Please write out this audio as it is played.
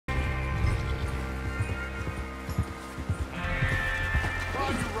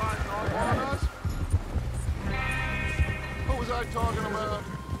talking about?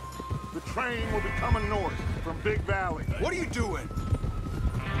 The train will be coming north from Big Valley. What are you doing?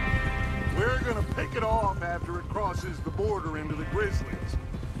 We're gonna pick it off after it crosses the border into the Grizzlies.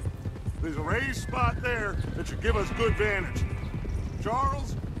 There's a raised spot there that should give us good vantage.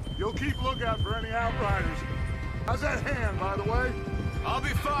 Charles, you'll keep lookout for any outriders. How's that hand, by the way? I'll be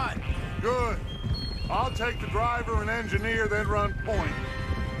fine. Good. I'll take the driver and engineer, then run point.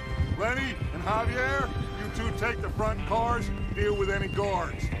 Lenny and Javier, you two take the front cars, deal with any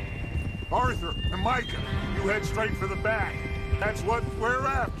guards. Arthur and Micah, you head straight for the back. That's what we're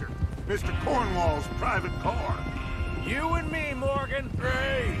after. Mr. Cornwall's private car. You and me, Morgan.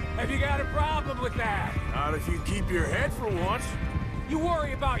 Great. Have you got a problem with that? Not if you keep your head for once. You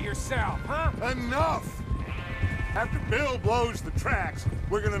worry about yourself, huh? Enough! After Bill blows the tracks,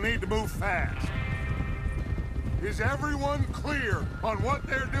 we're gonna need to move fast. Is everyone clear on what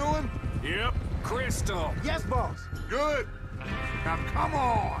they're doing? Yep. Crystal. Yes, boss. Good. Now come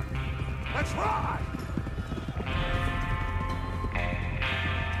on. Let's ride.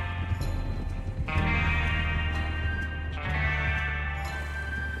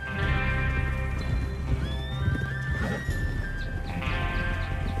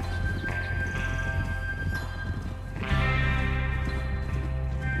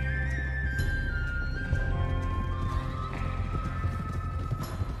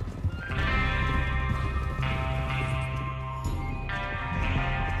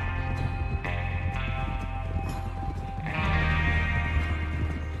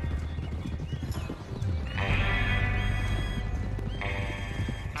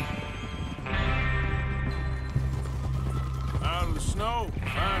 Snow,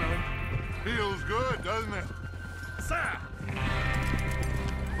 finally. Feels good, doesn't it? Sir!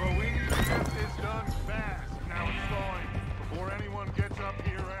 But we need to get this done fast. Now it's going before anyone gets up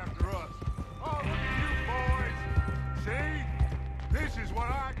here after us. Oh, look at you boys! See? This is what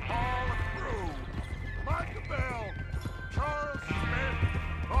I call a crew. Micah Bell, Charles Smith,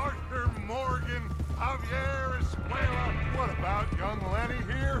 Arthur Morgan, Javier Escuela. What about young Lenny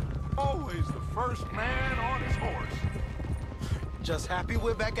here? Always the first man on his horse. Just happy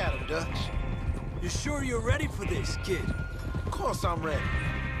we're back at him, Dutch. You sure you're ready for this, kid? Of course I'm ready.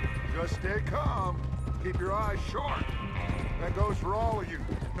 Just stay calm. Keep your eyes sharp. That goes for all of you.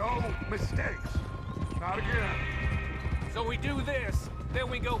 No mistakes. Not again. So we do this, then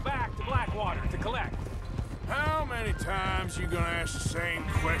we go back to Blackwater to collect. How many times you gonna ask the same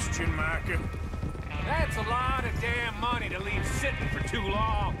question, Micah? That's a lot of damn money to leave sitting for too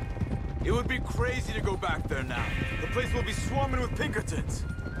long. It would be crazy to go back there now. The place will be swarming with Pinkertons.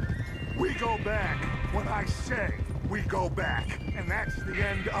 We go back when I say we go back, and that's the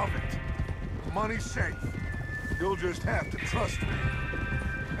end of it. Money's safe. You'll just have to trust me.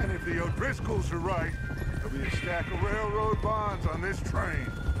 And if the O'Driscolls are right, there'll be a stack of railroad bonds on this train.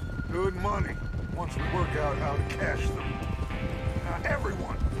 Good money, once we work out how to cash them. Now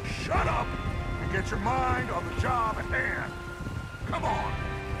everyone, shut up and get your mind on the job at hand. Come on.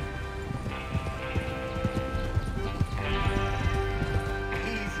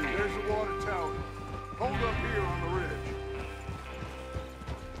 Easy, there's the water tower. Hold up here on the ridge.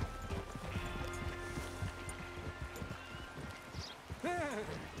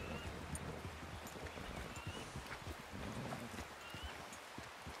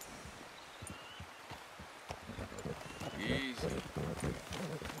 Easy.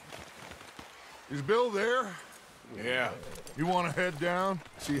 Is Bill there? Yeah. You want to head down,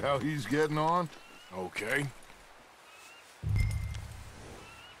 see how he's getting on? Okay.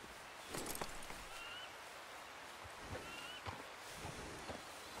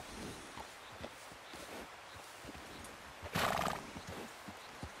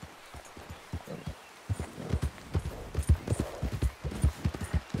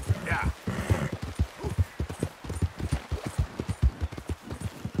 Yeah.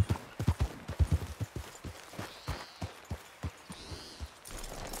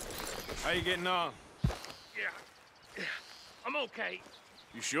 How you getting on? Yeah, I'm okay.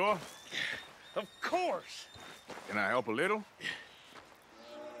 You sure? Of course. Can I help a little?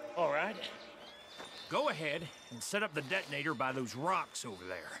 All right. Go ahead and set up the detonator by those rocks over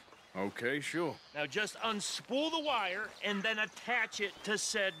there. Okay, sure. Now just unspool the wire and then attach it to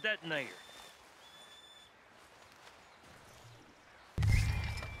said detonator.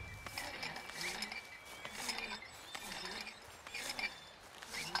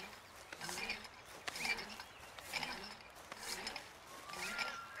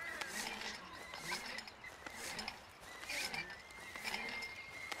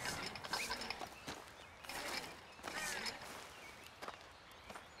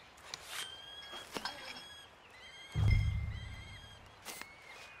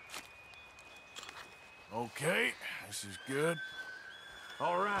 Okay, this is good.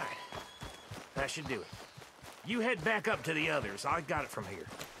 All right. That should do it. You head back up to the others. I got it from here.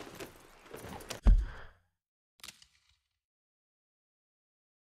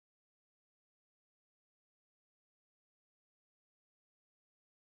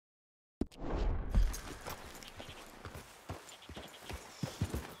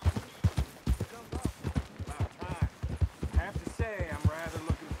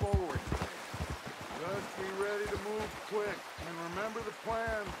 Just be ready to move quick, and remember the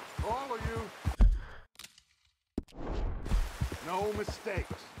plan, all of you. No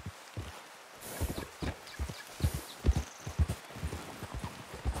mistakes.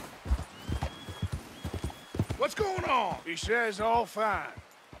 What's going on? He says all fine.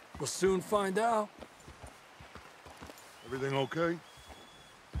 We'll soon find out. Everything okay?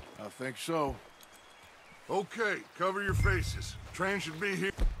 I think so. Okay, cover your faces. Train should be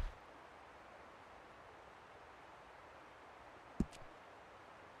here.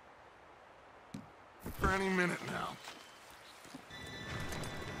 Any minute now.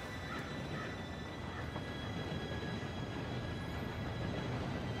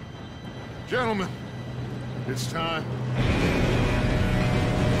 Gentlemen, it's time.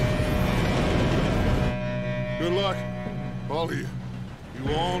 Good luck, all of you.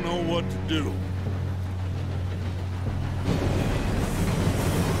 You all know what to do.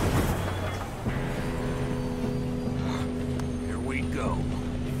 Here we go.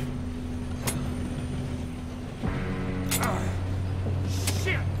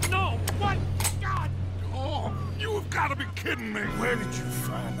 Shit! No! What? God! Oh, you have got to be kidding me. Where did you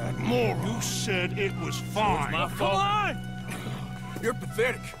find that moron? You said it was fine. My fault. Come on! You're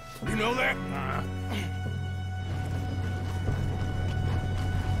pathetic. You know that?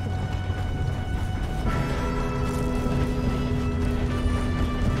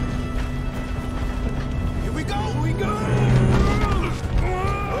 Here we go! Here we go!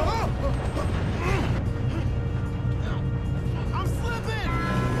 I'm slipping!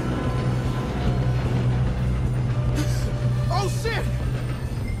 Oh, shit!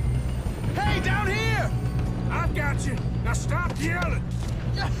 Hey, down here! I've got you. Now stop yelling.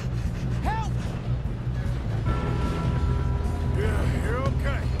 Help! Yeah, you're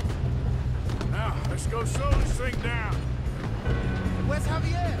okay. Now, let's go slow this thing down. Where's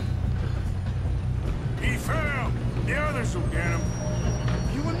Javier? He fell. The others will get him.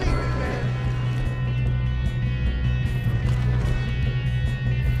 You and me, big man.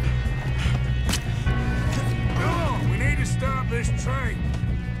 Come on, we need to stop this train.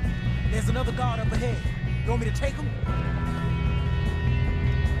 There's another guard up ahead. You want me to take him?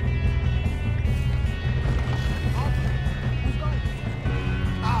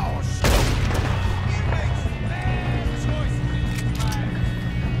 Oh, shit! He makes bad choices.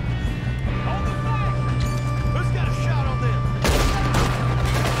 Hold them back! Who's got a shot on them?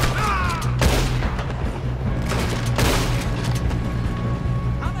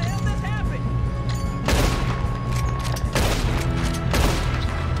 How the hell this happened?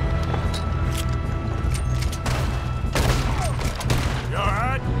 You all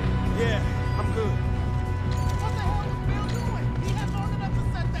right? Yeah, I'm good. What the hell was Bill doing? He had long enough to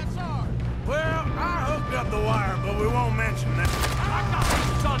set that charge. Well, I hooked up the wire, but we won't mention that. I got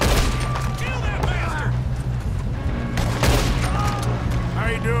you, son! Kill that bastard! How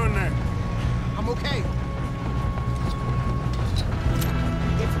you doing there? I'm okay.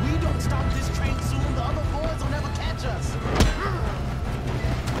 If we don't stop this train soon, the other boys will never catch us.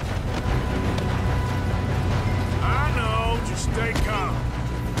 I know, just stay calm.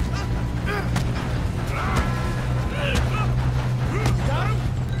 Got him?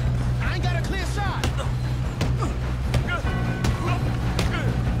 I ain't got a clear shot.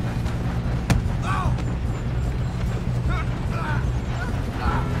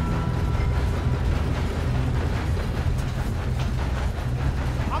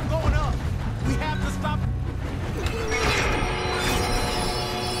 I'm going up. We have to stop.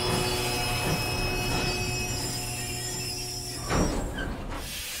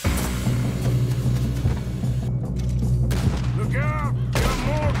 Look out! Got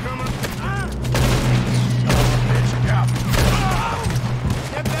more coming. Bitch, out.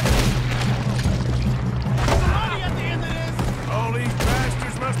 Step back. There's money at the end of this. All these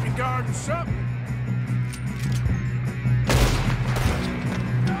bastards must be guarding something.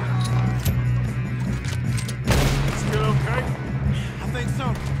 Still okay? I think so.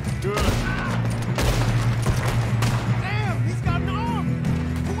 Good. Damn, he's got an arm.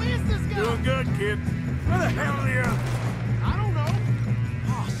 Who is this guy? Doing good, kid. Where the hell are the others? I don't know.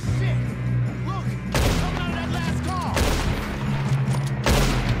 Oh, shit. Look, coming out of that last car.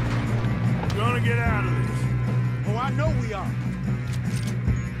 Gonna get out of this. I know we are.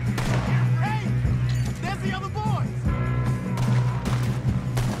 Hey! There's the other boys!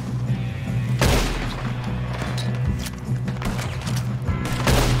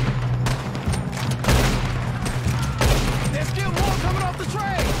 There's still more coming off the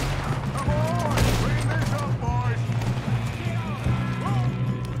train! Come on! Clean this up, boys!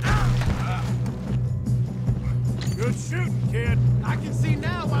 Good shooting, kid. I can see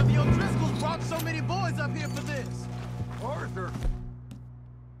now why the O'Driscolls brought so many boys up here for this. Arthur!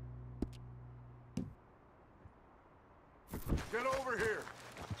 Get over here!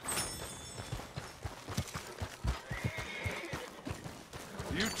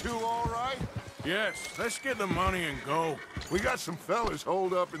 You two all right? Yes, let's get the money and go. We got some fellas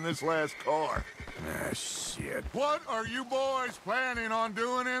holed up in this last car. Ah, shit. What are you boys planning on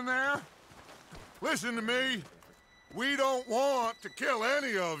doing in there? Listen to me. We don't want to kill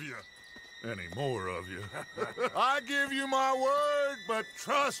any of you. Any more of you. I give you my word, but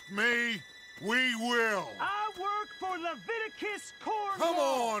trust me, we will. I work for Leviticus Cornwall. Come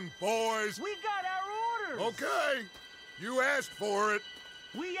on, boys. We got our orders. Okay. You asked for it.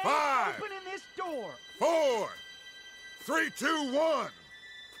 We ain't 5, opening this door. 4, 3, 2, 1.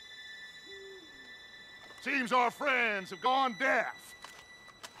 Seems our friends have gone deaf.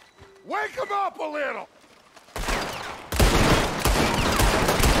 Wake them up a little.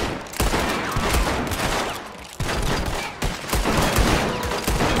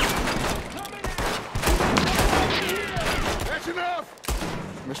 That's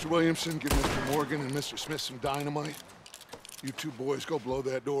enough. Mr. Williamson, give Mr. Morgan and Mr. Smith some dynamite. You two boys go blow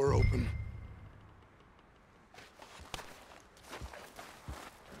that door open.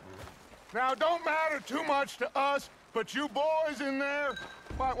 Now, don't matter too much to us, but you boys in there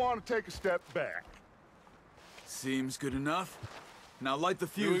might want to take a step back. Seems good enough. Now light the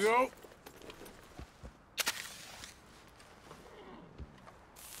Here we fuse. go.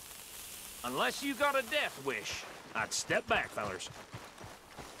 Unless you got a death wish, I'd step back, fellers.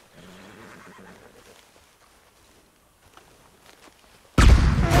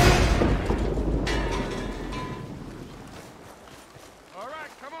 All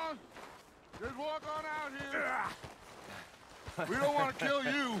right, come on. Just walk on out here. We don't want to kill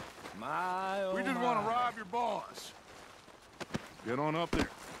you. We just want to rob your boss. Get on up there.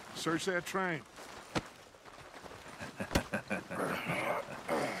 Search that train.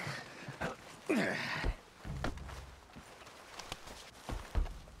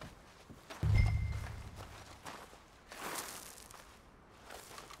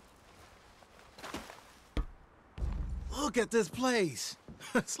 Look at this place.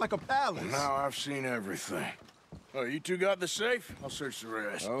 It's like a palace. Now I've seen everything. Oh, you two got the safe? I'll search the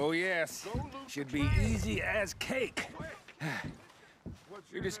rest. Oh, yes. Should be easy as cake.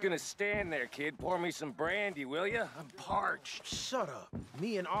 You're just gonna stand there, kid. Pour me some brandy, will you? I'm parched. Shut up.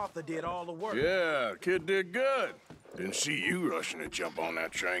 Me and Arthur did all the work. Yeah, kid did good. Didn't see you rushing to jump on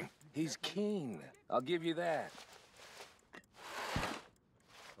that train. He's keen. I'll give you that.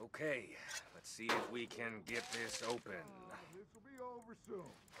 Okay, let's see if we can get this open. This will be over soon.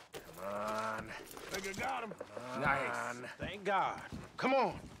 Come on. Think I got him. Nice. Thank God. Come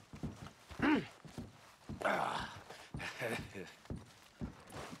on.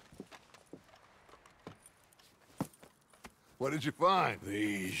 What did you find?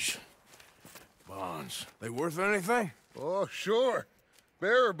 These bonds. They worth anything? Oh, sure.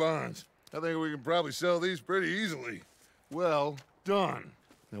 Bearer bonds. I think we can probably sell these pretty easily. Well done.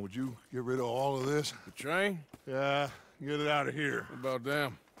 Now, would you get rid of all of this? The train? Yeah, get it out of here. What about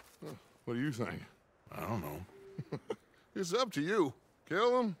them? What do you think? I don't know. It's up to you.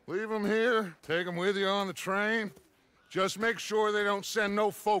 Kill them, leave them here, take them with you on the train. Just make sure they don't send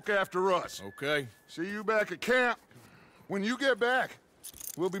no folk after us. Okay. See you back at camp. When you get back,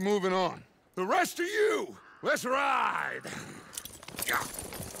 we'll be moving on. The rest of you, let's ride!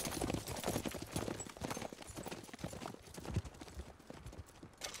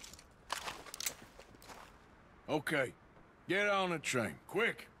 Okay. Get on the train.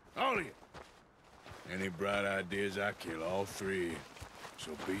 Quick. All of you. Any bright ideas, I kill all three.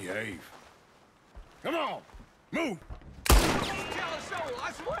 So behave. Come on! Move! Tell us so,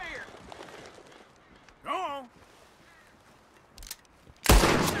 I swear! Go on!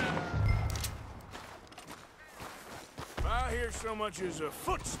 If I hear so much as a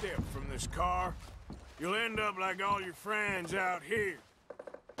footstep from this car, you'll end up like all your friends out here.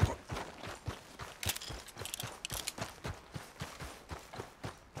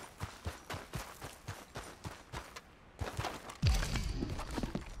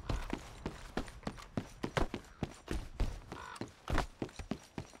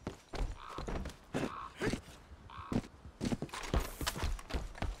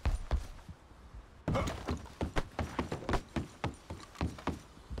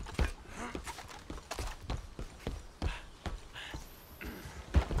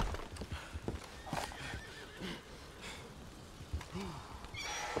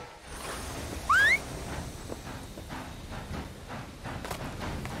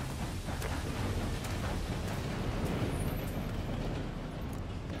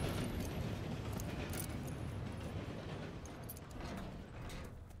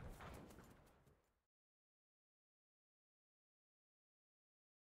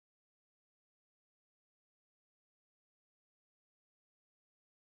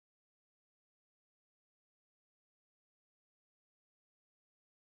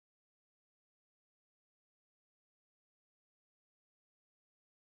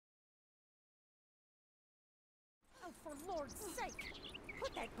 for Lord's sake,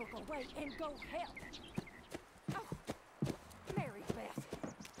 put that book away and go help. Oh, Mary Beth.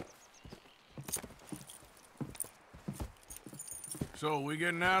 So, we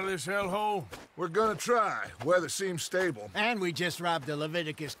getting out of this hellhole? We're gonna try. Weather seems stable. And we just robbed a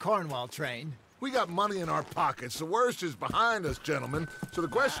Leviticus Cornwall train. We got money in our pockets. The worst is behind us, gentlemen. So the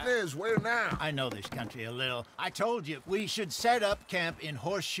question is, where now? I know this country a little. I told you, we should set up camp in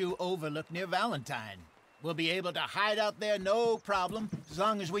Horseshoe Overlook near Valentine. We'll be able to hide out there, no problem, as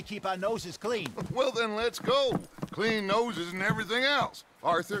long as we keep our noses clean. Well, then let's go. Clean noses and everything else.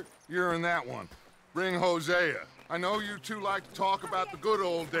 Arthur, you're in that one. Bring Hosea. I know you two like to talk about the good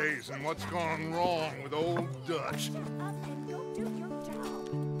old days and what's gone wrong with old Dutch. Shut up and go do your job.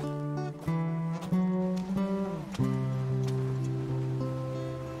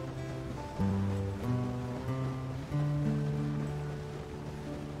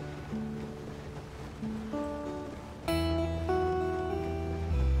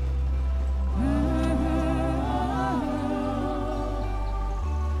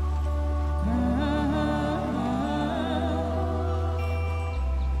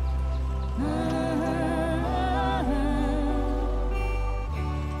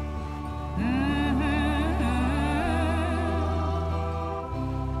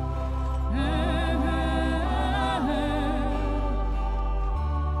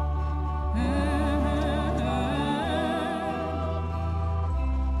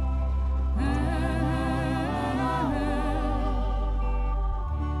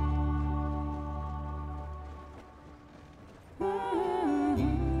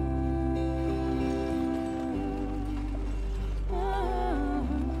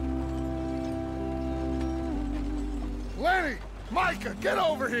 Lenny! Micah, get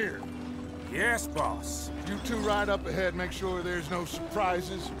over here! Yes, boss. You two ride up ahead, make sure there's no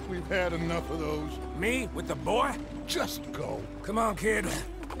surprises. We've had enough of those. Me with the boy? Just go. Come on, kid.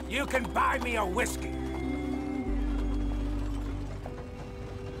 You can buy me a whiskey.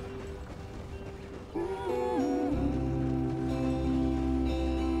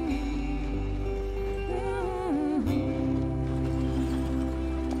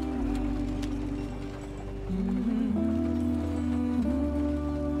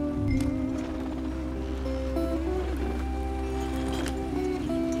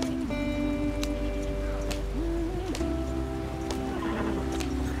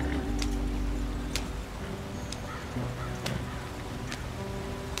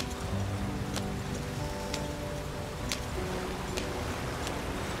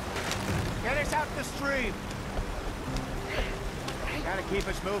 Get us out the stream. Gotta keep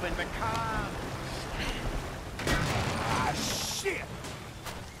us moving, but calm. Ah, shit!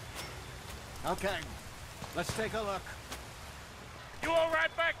 Okay, let's take a look. You all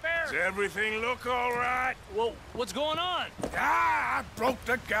right back there? Does everything look all right? Well, what's going on? Ah, I broke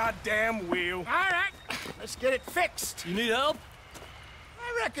the goddamn wheel. All right, let's get it fixed. You need help?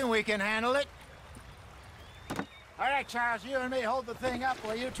 I reckon we can handle it. All right, Charles, you and me hold the thing up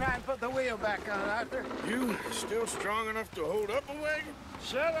while you try and put the wheel back on, Arthur. You still strong enough to hold up a wagon?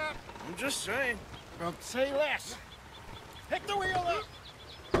 Shut up. I'm just saying. Don't say less. Pick the wheel up.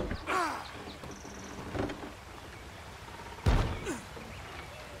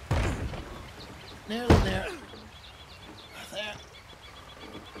 Nearly there. There.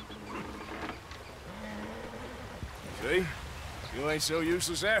 See? You ain't so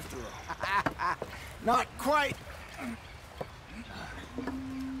useless after all. Not quite.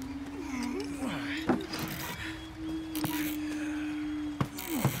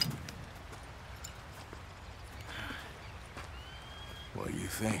 What do you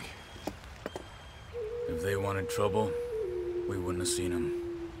think? If they wanted trouble, we wouldn't have seen them.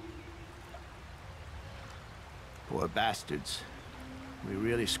 Poor bastards. We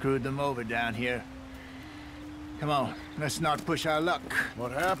really screwed them over down here. Come on, let's not push our luck.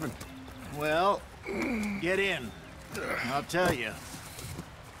 What happened? Well, get in. I'll tell you.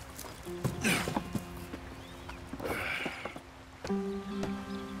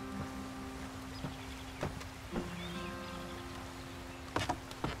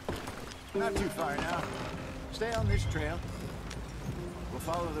 Not too far now. Stay on this trail. We'll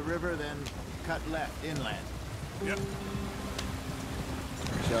follow the river, then cut left inland. Yep.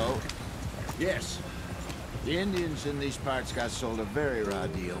 So, yes, the Indians in these parts got sold a very raw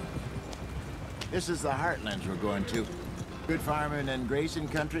deal. This is the heartlands we're going to. Good farming and grazing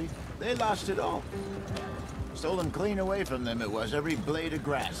country, they lost it all. Stolen clean away from them it was, every blade of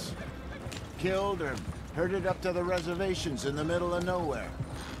grass. Killed or herded up to the reservations in the middle of nowhere.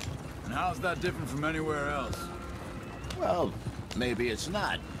 And how's that different from anywhere else? Well, maybe it's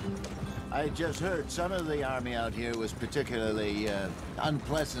not. I just heard some of the army out here was particularly,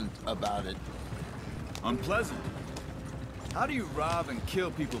 unpleasant about it. Unpleasant? How do you rob and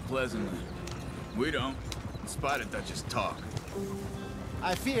kill people pleasantly? We don't, in spite of Dutch's talk.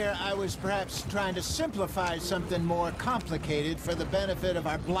 I fear I was perhaps trying to simplify something more complicated for the benefit of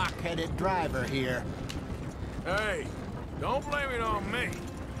our block-headed driver here. Hey, don't blame it on me.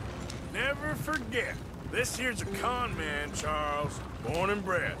 Never forget, this here's a con man, Charles, born and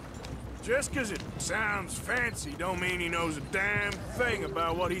bred. Just 'cause it sounds fancy don't mean he knows a damn thing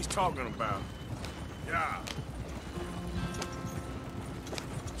about what he's talking about. Yeah.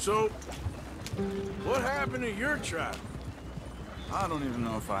 So, what happened to your tribe? I don't even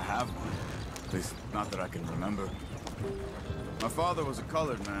know if I have one. At least, not that I can remember. My father was a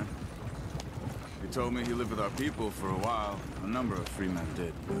colored man. He told me he lived with our people for a while. A number of free men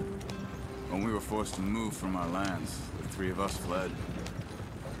did, but when we were forced to move from our lands, the three of us fled.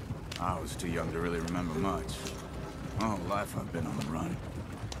 I was too young to really remember much. My whole life I've been on the run.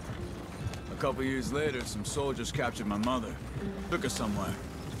 A couple years later, some soldiers captured my mother. Took her somewhere.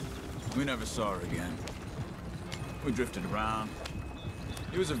 We never saw her again. We drifted around.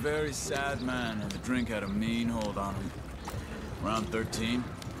 He was a very sad man, and the drink had a mean hold on him. Around 13,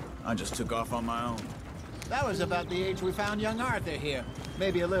 I just took off on my own. That was about the age we found young Arthur here.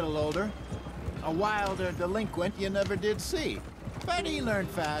 Maybe a little older. A wilder delinquent you never did see. But he learned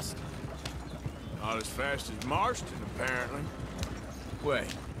fast. Not as fast as Marston, apparently.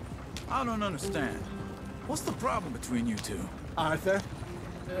 Wait, I don't understand. What's the problem between you two? Arthur?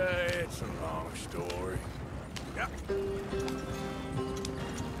 It's a long story. Yeah.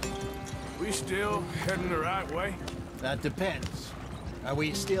 We still heading the right way? That depends. Are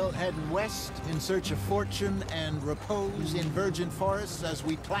we still heading west in search of fortune and repose in virgin forests as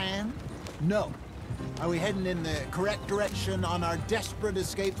we planned? No. Are we heading in the correct direction on our desperate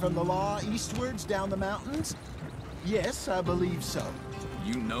escape from the law eastwards down the mountains? Yes, I believe so.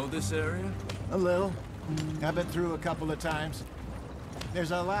 You know this area? A little. I've been through a couple of times.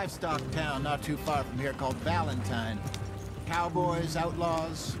 There's a livestock town not too far from here called Valentine. Cowboys,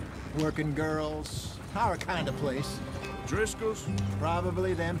 outlaws, working girls, our kind of place. Driscoll's?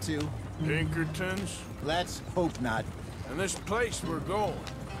 Probably them too. Pinkertons? Let's hope not. And this place we're going.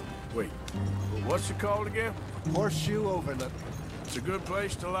 Wait, what's it called again? Horseshoe Overlook. It's a good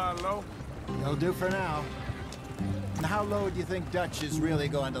place to lie low? It'll do for now. And how low do you think Dutch is really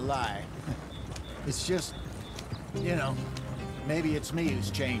going to lie? It's just, you know, maybe it's me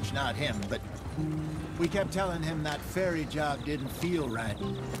who's changed, not him, but we kept telling him that ferry job didn't feel right.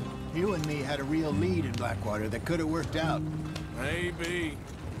 You and me had a real lead in Blackwater that could have worked out. Maybe.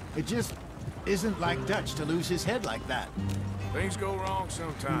 It just isn't like Dutch to lose his head like that. Things go wrong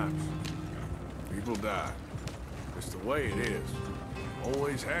sometimes. People die. It's the way it is.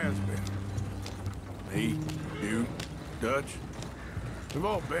 Always has been. Me, you, Dutch. We've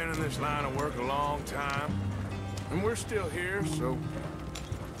all been in this line of work a long time. And we're still here, so...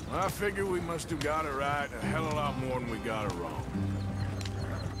 I figure we must have got it right a hell of a lot more than we got it wrong.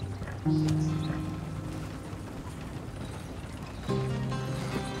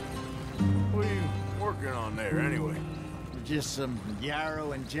 What are you working on there, anyway? Just some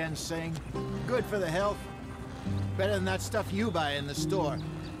yarrow and ginseng. Good for the health. Better than that stuff you buy in the store.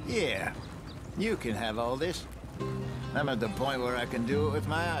 Yeah, you can have all this. I'm at the point where I can do it with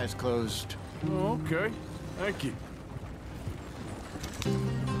my eyes closed. Oh, okay. Thank you.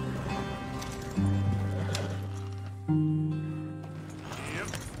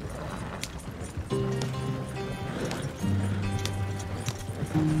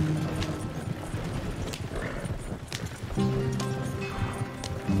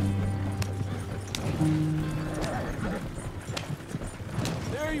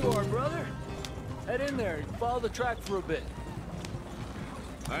 There you are, brother. Head in there and follow the track for a bit.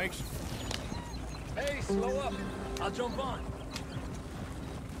 Thanks. Hey, slow up. I'll jump on.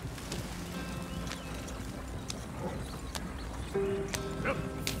 Yep.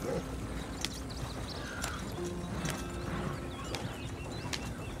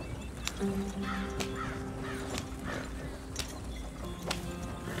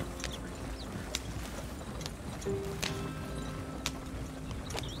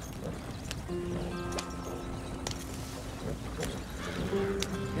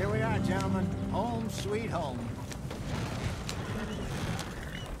 Here we are, gentlemen. Home sweet home.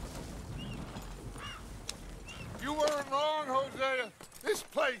 You weren't wrong, Hosea. This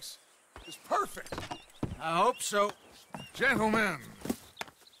place is perfect. I hope so. Gentlemen,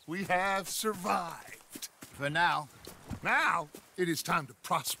 we have survived. For now. Now, it is time to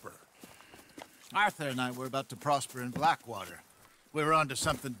prosper. Arthur and I were about to prosper in Blackwater. We were onto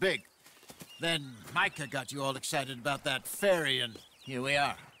something big. Then Micah got you all excited about that ferry, and here we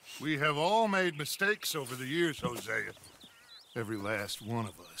are. We have all made mistakes over the years, Hosea. Every last one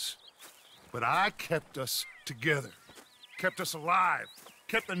of us. But I kept us together. Kept us alive.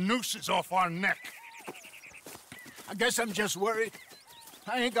 Kept the nooses off our neck. I guess I'm just worried.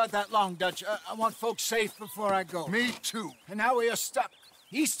 I ain't got that long, Dutch. I want folks safe before I go. Me too. And now we are stuck,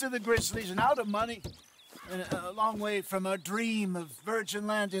 east of the Grizzlies and out of money, and a long way from our dream of virgin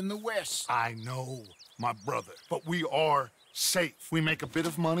land in the west. I know, my brother, but we are safe. We make a bit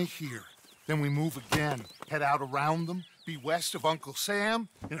of money here, then we move again, head out around them, be west of Uncle Sam,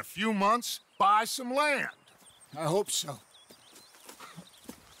 in a few months, buy some land. I hope so.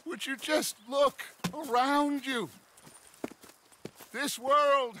 Would you just look around you? This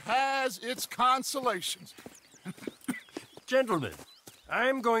world has its consolations. Gentlemen,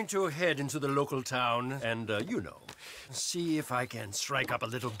 I'm going to head into the local town and, you know, see if I can strike up a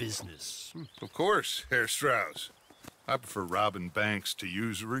little business. Of course, Herr Strauss. I prefer robbing banks to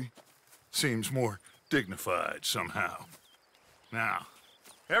usury. Seems more dignified somehow. Now,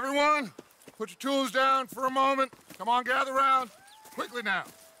 everyone, put your tools down for a moment. Come on, gather round. Quickly now.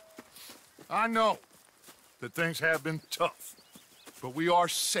 I know that things have been tough, but we are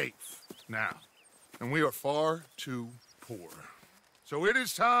safe now, and we are far too poor. So it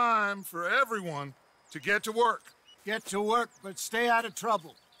is time for everyone to get to work. Get to work, but stay out of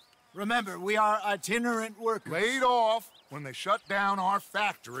trouble. Remember, we are itinerant workers. Laid off when they shut down our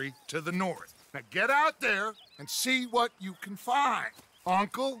factory to the north. Now get out there and see what you can find.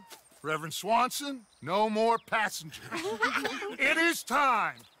 Uncle, Reverend Swanson, no more passengers. It is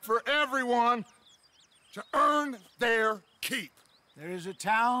time for everyone to earn their keep. There is a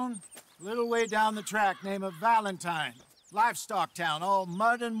town a little way down the track named Valentine. Livestock town, all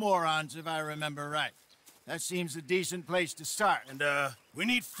mud and morons, if I remember right. That seems a decent place to start. And, we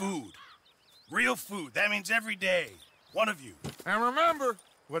need food. Real food. That means every day. One of you. And remember,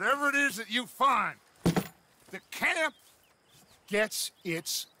 whatever it is that you find, the camp gets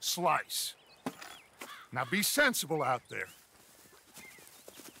its slice. Now be sensible out there.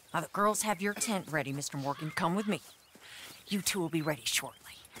 Now the girls have your tent ready, Mr. Morgan. Come with me. You two will be ready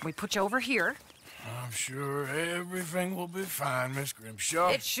shortly. We put you over here. I'm sure everything will be fine, Miss Grimshaw.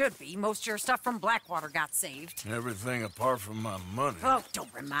 It should be. Most of your stuff from Blackwater got saved. Everything apart from my money. Oh,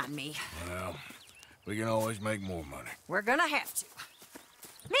 don't remind me. Well, we can always make more money. We're gonna have to.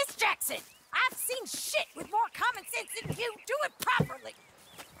 Miss Jackson, I've seen shit with more common sense than you. Do it properly.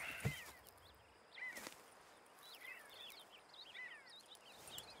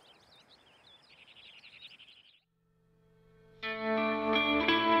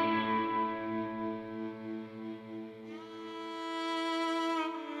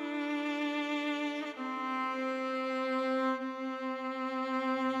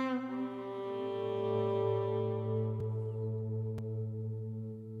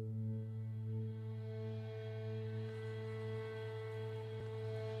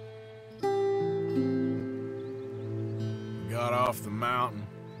 Got off the mountain,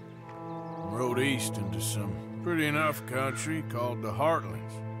 rode east into some pretty enough country called the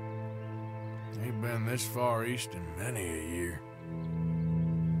Heartlands. Ain't been this far east in many a year.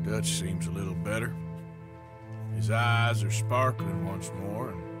 Dutch seems a little better. His eyes are sparkling once more,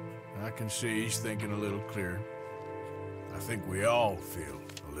 and I can see he's thinking a little clearer. I think we all feel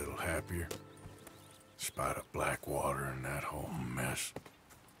a little happier, in spite of Blackwater and that whole mess.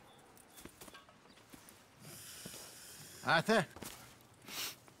 Arthur?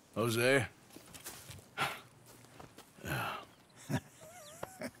 Jose?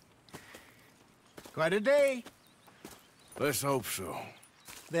 Quite a day. Let's hope so.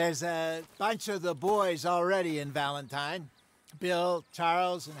 There's a bunch of the boys already in Valentine. Bill,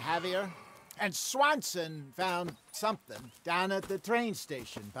 Charles, and Javier. And Swanson found something down at the train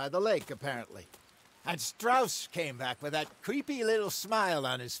station by the lake, apparently. And Strauss came back with that creepy little smile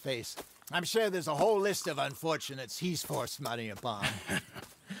on his face. I'm sure there's a whole list of unfortunates he's forced money upon.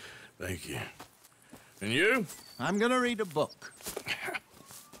 Thank you. And you? I'm gonna read a book.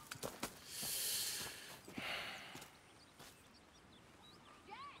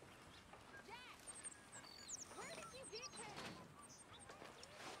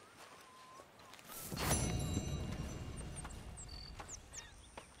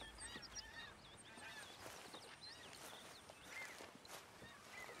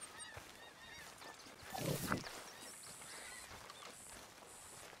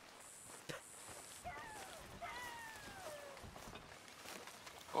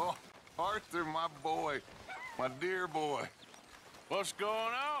 Oh, Arthur, my boy. My dear boy. What's going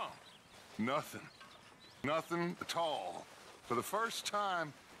on? Nothing. Nothing at all. For the first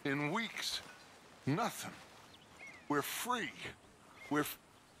time In weeks. Nothing. We're free. We're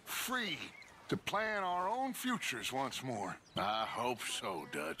free to plan our own futures once more. I hope so,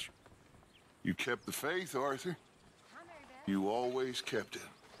 Dutch. You kept the faith, Arthur. You always kept it.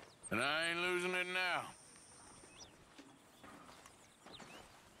 And I ain't losing it now.